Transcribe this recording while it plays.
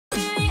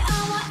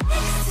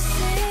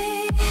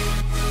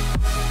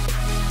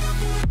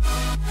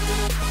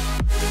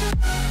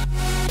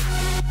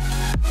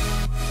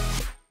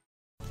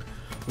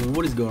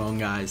What is going on,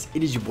 guys?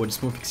 It is your boy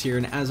Dysmorphix here,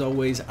 and as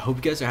always, I hope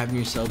you guys are having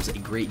yourselves a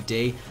great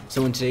day.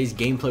 So in today's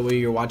gameplay, what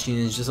you're watching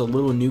is just a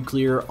little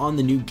nuclear on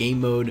the new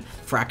game mode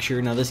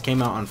Fracture. Now this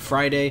came out on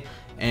Friday,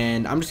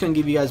 and I'm just going to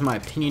give you guys my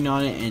opinion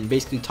on it and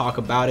basically talk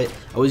about it.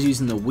 I was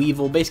using the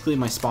Weevil, basically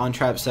my spawn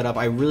trap setup.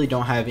 I really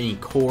don't have any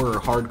core or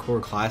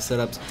hardcore class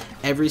setups.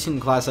 Every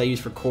single class I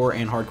use for core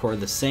and hardcore are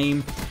the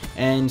same.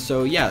 And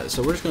so yeah,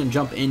 so we're just going to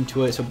jump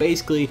into it. So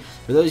basically,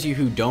 for those of you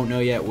who don't know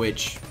yet,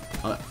 which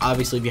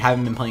obviously if you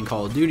haven't been playing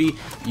Call of Duty,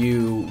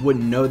 you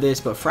wouldn't know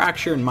this, but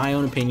Fracture, in my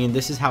own opinion,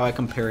 this is how I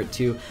compare it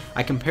to.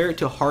 I compare it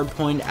to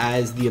Hardpoint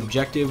as the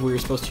objective where you're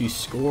supposed to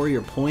score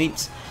your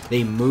points.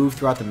 They move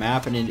throughout the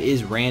map, and it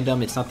is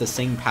random. It's not the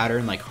same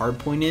pattern like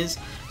Hardpoint is,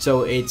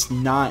 so it's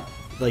not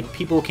like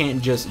people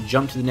can't just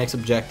jump to the next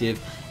objective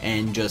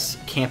and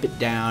just camp it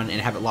down and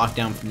have it locked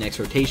down for the next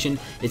rotation.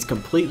 It's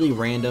completely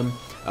random.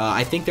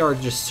 I think there are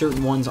just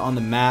certain ones on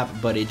the map,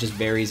 but it just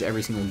varies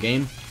every single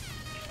game.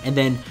 And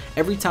then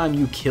every time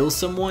you kill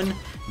someone,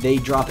 they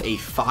drop a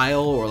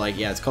file, or like,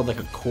 yeah, it's called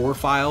like a core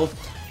file.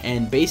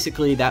 And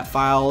basically that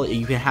file,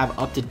 you can have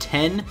up to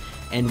 10,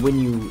 and when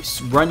you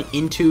run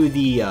into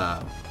the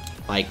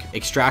like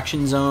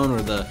extraction zone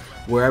or the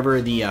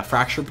wherever the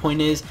fracture point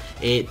is,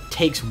 it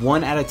takes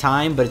one at a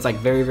time, but it's like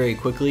very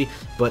quickly.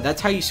 But that's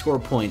how you score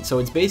points. So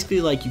it's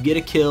basically like you get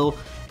a kill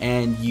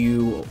and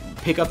you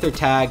pick up their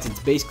tags.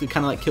 It's basically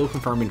kind of like kill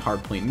confirmed and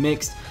hardpoint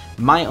mixed.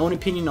 My own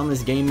opinion on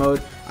this game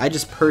mode, I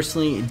just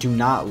personally do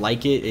not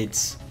like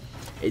it.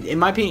 In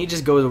my opinion, it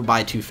just goes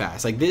by too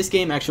fast. Like, this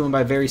game actually went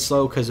by very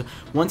slow, because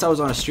once I was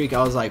on a streak,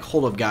 I was like,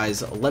 hold up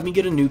guys, let me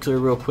get a nuclear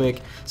real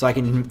quick so I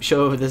can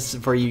show this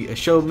for you,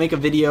 make a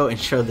video and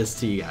show this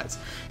to you guys.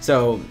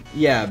 So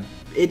yeah,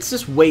 it's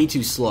just way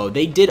too slow.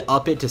 They did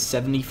up it to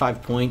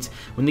 75 points.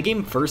 When the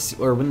game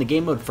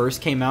mode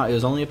first came out, it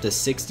was only up to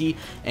 60,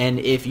 and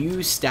if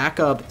you stack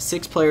up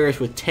 6 players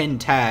with 10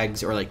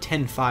 tags, or like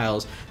 10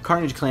 files,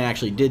 Carnage Clan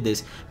actually did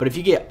this, but if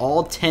you get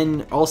all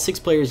 6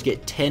 players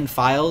get 10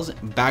 files,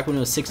 back when it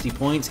was 60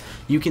 points,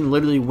 you can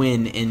literally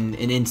win in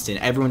an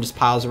instant. Everyone just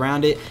piles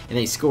around it and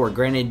they score.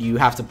 Granted, you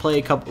have to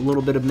play a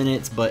little bit of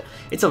minutes, but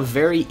it's a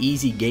very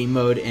easy game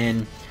mode,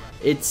 and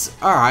it's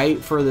alright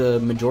for the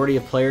majority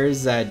of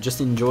players that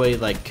just enjoy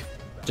like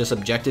just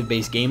objective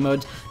based game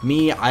modes.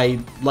 Me, I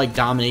like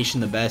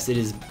Domination the best. It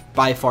is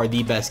by far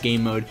the best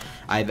game mode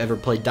I've ever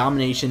played.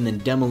 Domination, then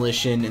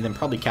Demolition, and then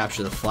probably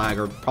Capture the Flag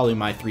are probably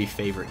my 3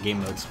 favorite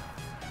game modes.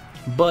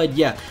 But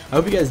yeah, I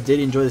hope you guys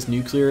did enjoy this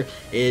nuclear.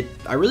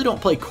 I really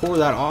don't play core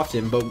that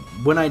often, but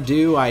when I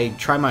do, I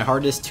try my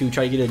hardest to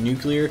try to get a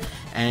nuclear.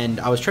 And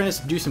I was trying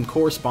to do some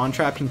core spawn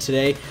trapping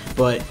today,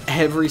 but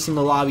every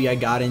single lobby I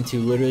got into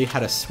literally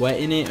had a sweat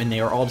in it, and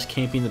they were all just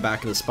camping in the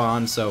back of the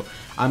spawn. So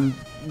I'm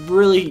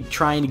really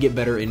trying to get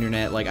better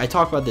internet. Like, I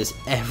talk about this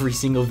every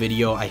single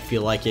video, I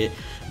feel like it,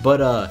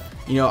 but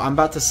you know, I'm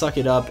about to suck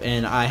it up,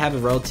 and I have a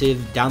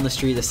relative down the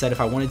street that said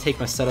if I want to take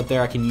my setup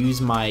there, I can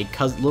use my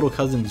little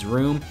cousin's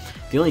room.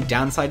 The only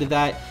downside of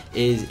that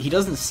is he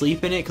doesn't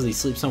sleep in it because he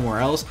sleeps somewhere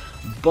else,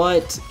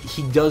 but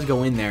he does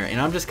go in there,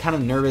 and I'm just kind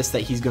of nervous that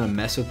he's going to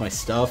mess with my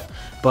stuff.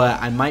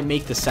 But I might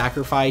make the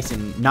sacrifice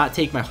and not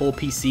take my whole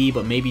PC,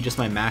 but maybe just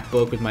my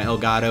MacBook with my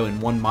Elgato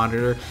and 1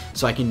 monitor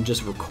so I can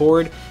just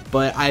record.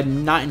 But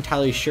I'm not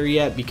entirely sure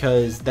yet,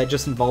 because that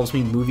just involves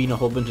me moving a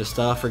whole bunch of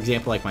stuff. For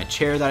example, like my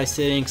chair that I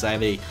sit in, because I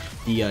have the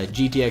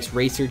GTX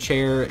Racer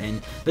chair,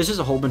 and there's just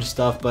a whole bunch of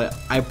stuff, but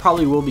I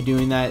probably will be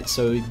doing that.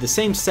 So the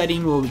same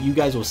setting you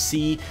guys will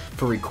see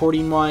for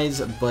recording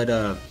wise, but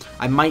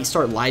I might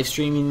start live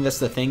streaming. That's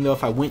the thing though,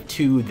 if I went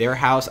to their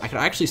house, I could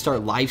actually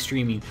start live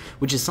streaming,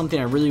 which is something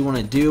I really want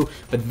to do,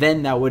 but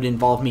then that would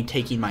involve me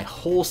taking my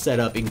whole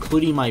setup,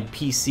 including my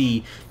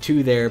PC,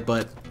 to there.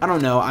 But I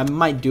don't know, I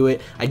might do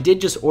it. I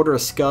did just order a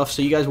Scuff,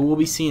 so you guys will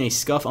be seeing a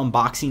Scuff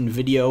unboxing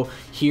video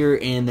here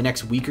in the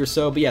next week or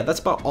so. But yeah, that's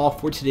about all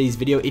for today's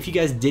video. If you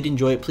guys did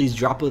enjoy it, please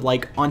drop a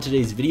like on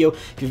today's video.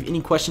 If you have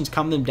any questions,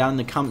 comment them down in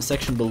the comment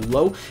section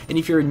below. And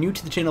if you're new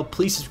to the channel,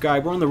 please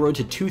subscribe. We're on the road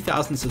to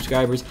 2,000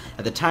 subscribers.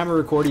 At the time of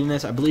recording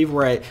this, I believe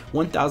we're at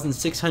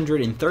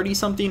 1,630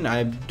 something.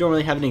 I don't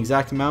really have an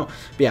exact amount,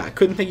 but yeah, I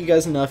couldn't thank you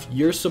guys enough.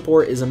 Your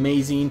support is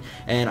amazing,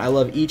 and I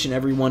love each and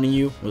every one of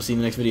you. We'll see you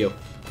in the next video.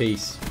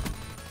 Peace.